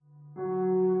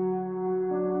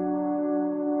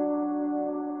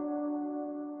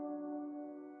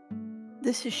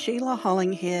This is Sheila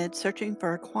Hollinghead searching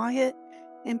for a quiet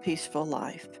and peaceful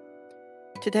life.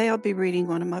 Today I'll be reading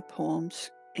one of my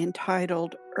poems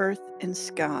entitled Earth and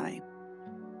Sky.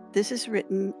 This is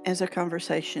written as a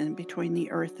conversation between the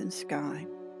earth and sky.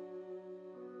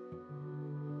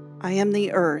 I am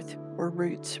the earth where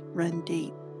roots run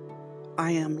deep.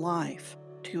 I am life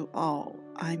to all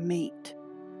I meet.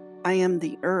 I am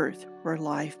the earth where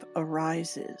life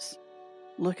arises.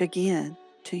 Look again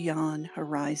to yon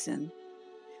horizon.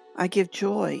 I give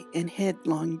joy in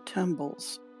headlong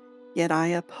tumbles, yet I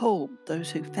uphold those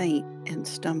who faint and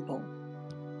stumble.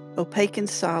 Opaque and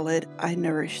solid I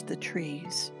nourish the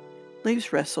trees.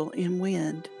 Leaves rustle in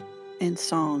wind, and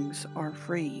songs are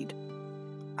freed.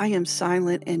 I am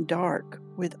silent and dark,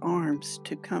 with arms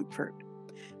to comfort.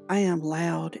 I am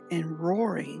loud and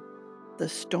roaring, the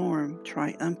storm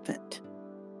triumphant.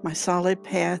 My solid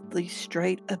path leads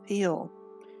straight uphill,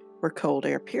 where cold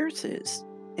air pierces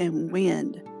and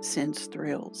wind sends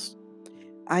thrills.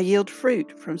 I yield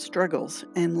fruit from struggles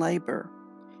and labor.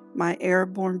 My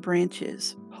airborne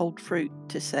branches hold fruit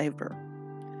to savor.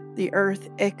 The earth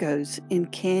echoes in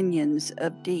canyons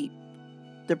of deep.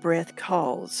 The breath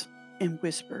calls in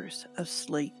whispers of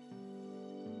sleep.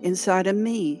 Inside of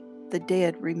me, the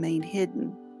dead remain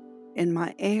hidden. In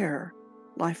my air,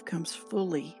 life comes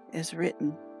fully as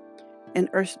written. In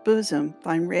earth's bosom,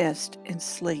 find rest and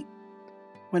sleep.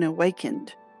 When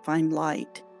awakened, find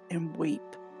light and weep.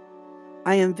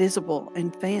 I am visible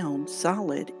and found,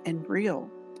 solid and real.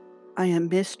 I am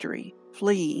mystery,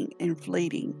 fleeing and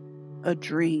fleeting, a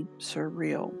dream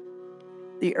surreal.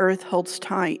 The earth holds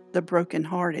tight the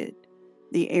broken-hearted.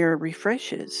 The air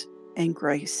refreshes and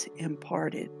grace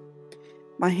imparted.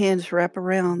 My hands wrap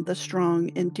around the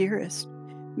strong and dearest.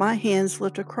 My hands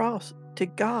lift across to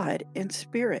God and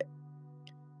Spirit.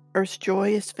 Earth's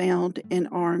joy is found in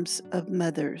arms of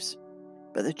mothers,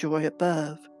 but the joy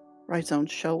above rides on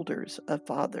shoulders of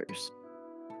fathers.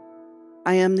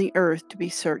 I am the earth to be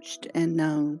searched and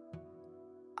known.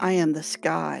 I am the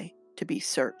sky to be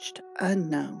searched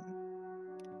unknown.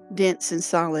 Dense and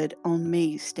solid on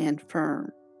me stand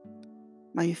firm.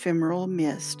 My ephemeral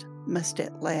mist must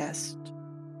at last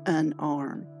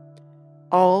unarm.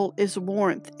 All is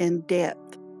warmth and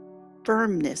depth,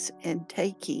 firmness and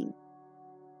taking.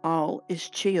 All is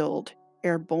chilled,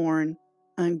 airborne,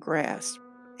 ungrasped,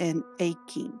 and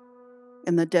aching.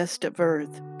 In the dust of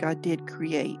earth God did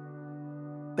create,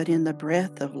 but in the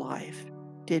breath of life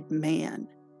did man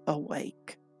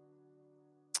awake.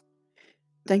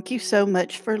 Thank you so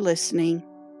much for listening.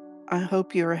 I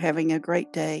hope you are having a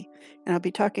great day, and I'll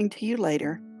be talking to you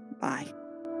later. Bye.